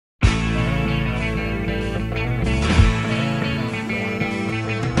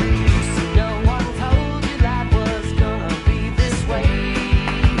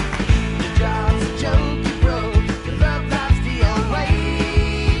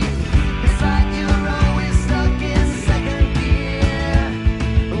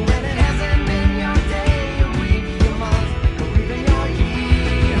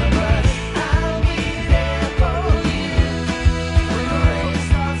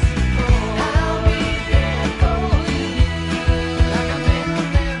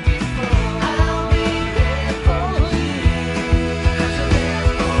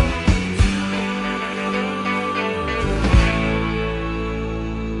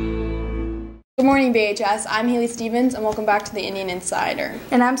Good morning, BHS. I'm Haley Stevens, and welcome back to the Indian Insider.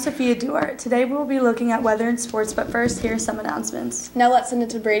 And I'm Sophia Duarte. Today we will be looking at weather and sports, but first, here are some announcements. Now let's send it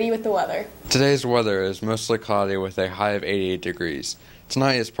to Brady with the weather. Today's weather is mostly cloudy with a high of 88 degrees.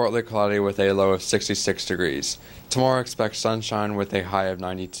 Tonight is partly cloudy with a low of 66 degrees. Tomorrow expect sunshine with a high of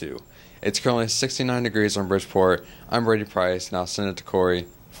 92. It's currently 69 degrees on Bridgeport. I'm Brady Price, and I'll send it to Corey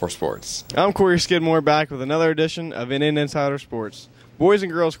for sports. I'm Corey Skidmore, back with another edition of Indian Insider Sports. Boys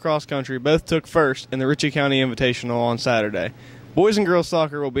and girls cross country both took first in the Ritchie County Invitational on Saturday. Boys and girls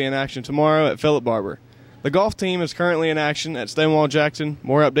soccer will be in action tomorrow at Philip Barber. The golf team is currently in action at Stonewall Jackson.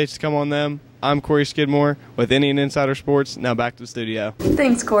 More updates to come on them. I'm Corey Skidmore with Indian Insider Sports. Now back to the studio.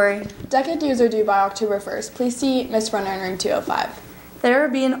 Thanks, Corey. Decade dues are due by October 1st. Please see Miss Runner in room 205. There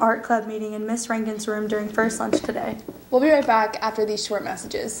will be an art club meeting in Miss Rankin's room during first lunch today. We'll be right back after these short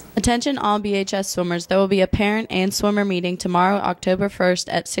messages. Attention all BHS swimmers. There will be a parent and swimmer meeting tomorrow, October 1st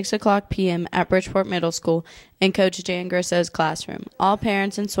at 6 o'clock p.m. at Bridgeport Middle School in Coach Jan Grosso's classroom. All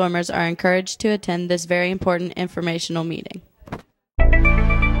parents and swimmers are encouraged to attend this very important informational meeting.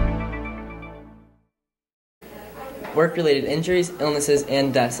 Work-related injuries, illnesses,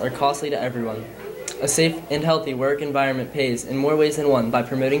 and deaths are costly to everyone. A safe and healthy work environment pays in more ways than one by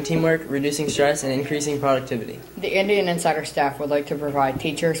promoting teamwork, reducing stress, and increasing productivity. The Indian Insider staff would like to provide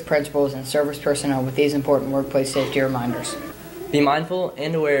teachers, principals, and service personnel with these important workplace safety reminders. Be mindful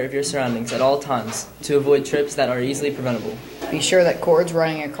and aware of your surroundings at all times to avoid trips that are easily preventable. Be sure that cords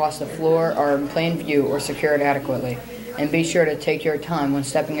running across the floor are in plain view or secured adequately. And be sure to take your time when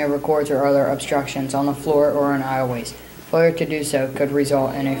stepping over cords or other obstructions on the floor or on aisleways. Failure to do so could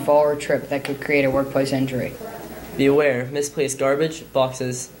result in a fall or trip that could create a workplace injury. Be aware of misplaced garbage,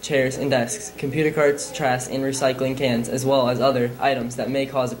 boxes, chairs, and desks, computer carts, trash, and recycling cans, as well as other items that may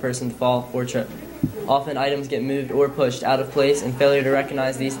cause a person to fall or trip. Often items get moved or pushed out of place, and failure to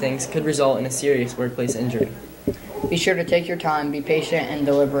recognize these things could result in a serious workplace injury. Be sure to take your time, be patient and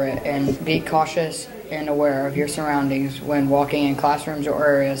deliberate, and be cautious and aware of your surroundings when walking in classrooms or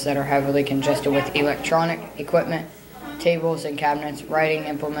areas that are heavily congested with electronic equipment, tables and cabinets, writing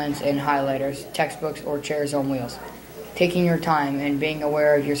implements and highlighters, textbooks, or chairs on wheels. Taking your time and being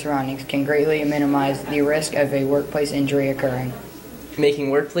aware of your surroundings can greatly minimize the risk of a workplace injury occurring.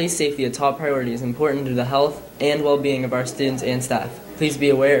 Making workplace safety a top priority is important to the health and well-being of our students and staff. Please be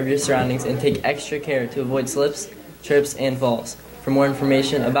aware of your surroundings and take extra care to avoid slips, trips, and falls. For more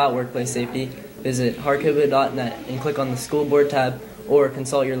information about workplace safety, visit harcobo.net and click on the School Board tab or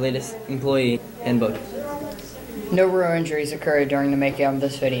consult your latest employee handbook. No real injuries occurred during the making of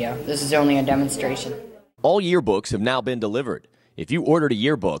this video. This is only a demonstration. All yearbooks have now been delivered. If you ordered a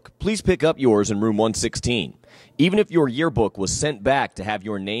yearbook, please pick up yours in room 116. Even if your yearbook was sent back to have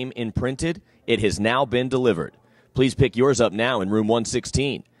your name imprinted, it has now been delivered. Please pick yours up now in room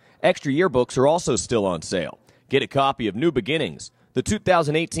 116. Extra yearbooks are also still on sale. Get a copy of New Beginnings, the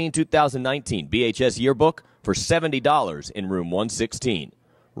 2018-2019 BHS yearbook, for $70 in room 116.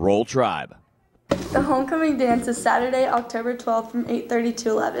 Roll Tribe. The homecoming dance is Saturday, October 12th from 8:30 to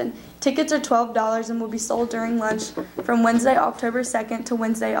 11. Tickets are $12 and will be sold during lunch from Wednesday, October 2nd to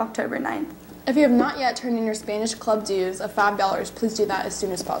Wednesday, October 9th. If you have not yet turned in your Spanish club dues of $5, please do that as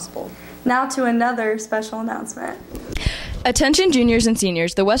soon as possible. Now to another special announcement. Attention juniors and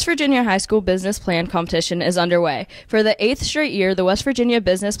seniors, the West Virginia High School Business Plan Competition is underway. For the 8th straight year, the West Virginia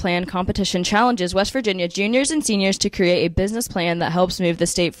Business Plan Competition challenges West Virginia juniors and seniors to create a business plan that helps move the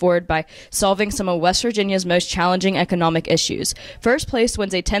state forward by solving some of West Virginia's most challenging economic issues. First place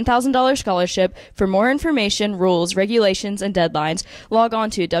wins a $10,000 scholarship. For more information, rules, regulations, and deadlines, log on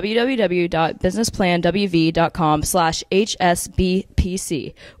to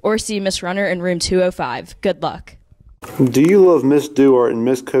www.businessplanwv.com/HSBPC or see Miss Runner in room 205. Good luck. Do you love Miss Duarte and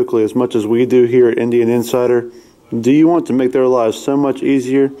Miss Coakley as much as we do here at Indian Insider? Do you want to make their lives so much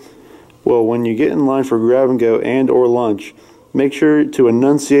easier? Well, when you get in line for grab and go and or lunch, make sure to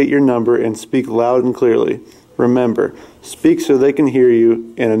enunciate your number and speak loud and clearly. Remember, speak so they can hear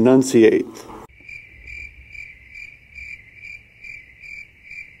you and enunciate.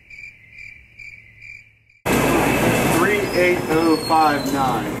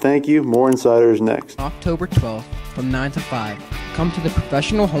 ii093019. Thank you. More Insiders next. October 12th from 9 to 5. Come to the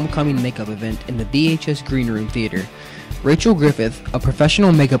Professional Homecoming Makeup event in the BHS Green Room Theater. Rachel Griffith, a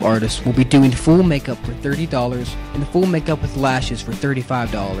professional makeup artist, will be doing full makeup for $30 and full makeup with lashes for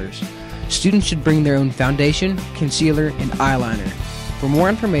 $35. Students should bring their own foundation, concealer, and eyeliner. For more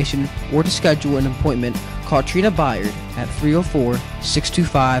information or to schedule an appointment, call Trina Byard at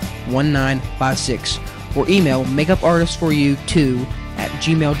 304-625-1956 or email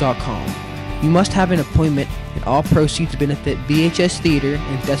makeupartistforyou2@gmail.com. You must have an appointment, and all proceeds benefit VHS Theater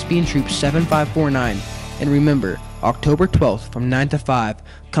and Thespian Troupe 7549. And remember, October 12th from 9 to 5,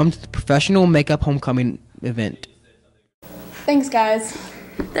 come to the Professional Makeup Homecoming event. Thanks, guys.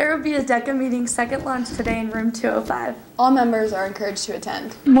 There will be a DECA meeting second lunch today in room 205. All members are encouraged to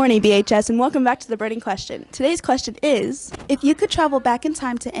attend. Good morning, BHS, and welcome back to the burning question. Today's question is, if you could travel back in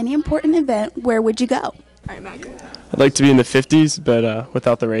time to any important event, where would you go? All right, Mac. I'd like to be in the 50s, but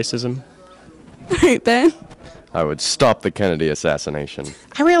without the racism. All right, Ben. I would stop the Kennedy assassination.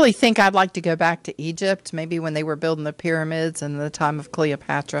 I really think I'd like to go back to Egypt, maybe when they were building the pyramids in the time of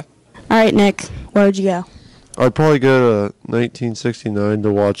Cleopatra. All right, Nick, where would you go? I'd probably go to 1969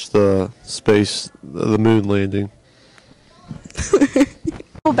 to watch the moon landing.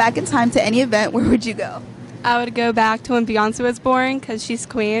 Go back in time to any event, where would you go? I would go back to when Beyonce was born because she's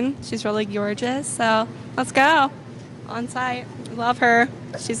queen. She's really gorgeous. So let's go. On site. Love her.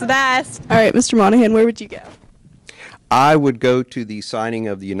 She's the best. All right, Mr. Monahan, where would you go? I would go to the signing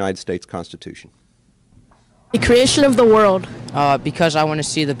of the United States Constitution. The creation of the world. Because I want to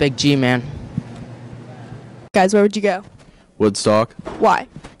see the big G, man. Guys, where would you go? Woodstock. Why?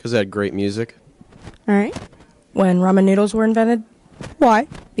 Because it had great music. All right. When ramen noodles were invented. Why?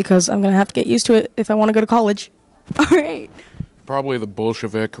 Because I'm going to have to get used to it if I want to go to college. All right. Probably the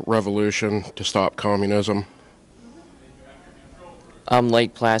Bolshevik Revolution to stop communism.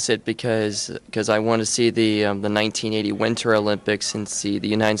 Lake Placid because I want to see the 1980 Winter Olympics and see the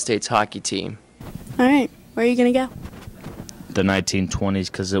United States hockey team. All right. Where are you going to go? The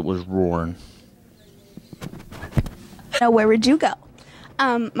 1920s because it was roaring. Now, where would you go?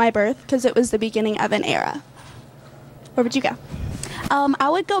 My birth, because it was the beginning of an era. Where would you go? I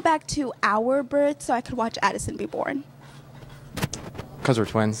would go back to our birth so I could watch Addison be born. Because we're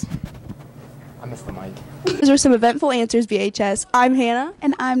twins. I missed the mic. Those were some eventful answers, VHS. I'm Hannah.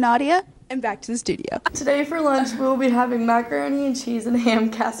 And I'm Nadia. And back to the studio. Today for lunch, we will be having macaroni and cheese and ham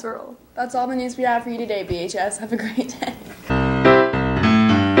casserole. That's all the news we have for you today, BHS. Have a great day.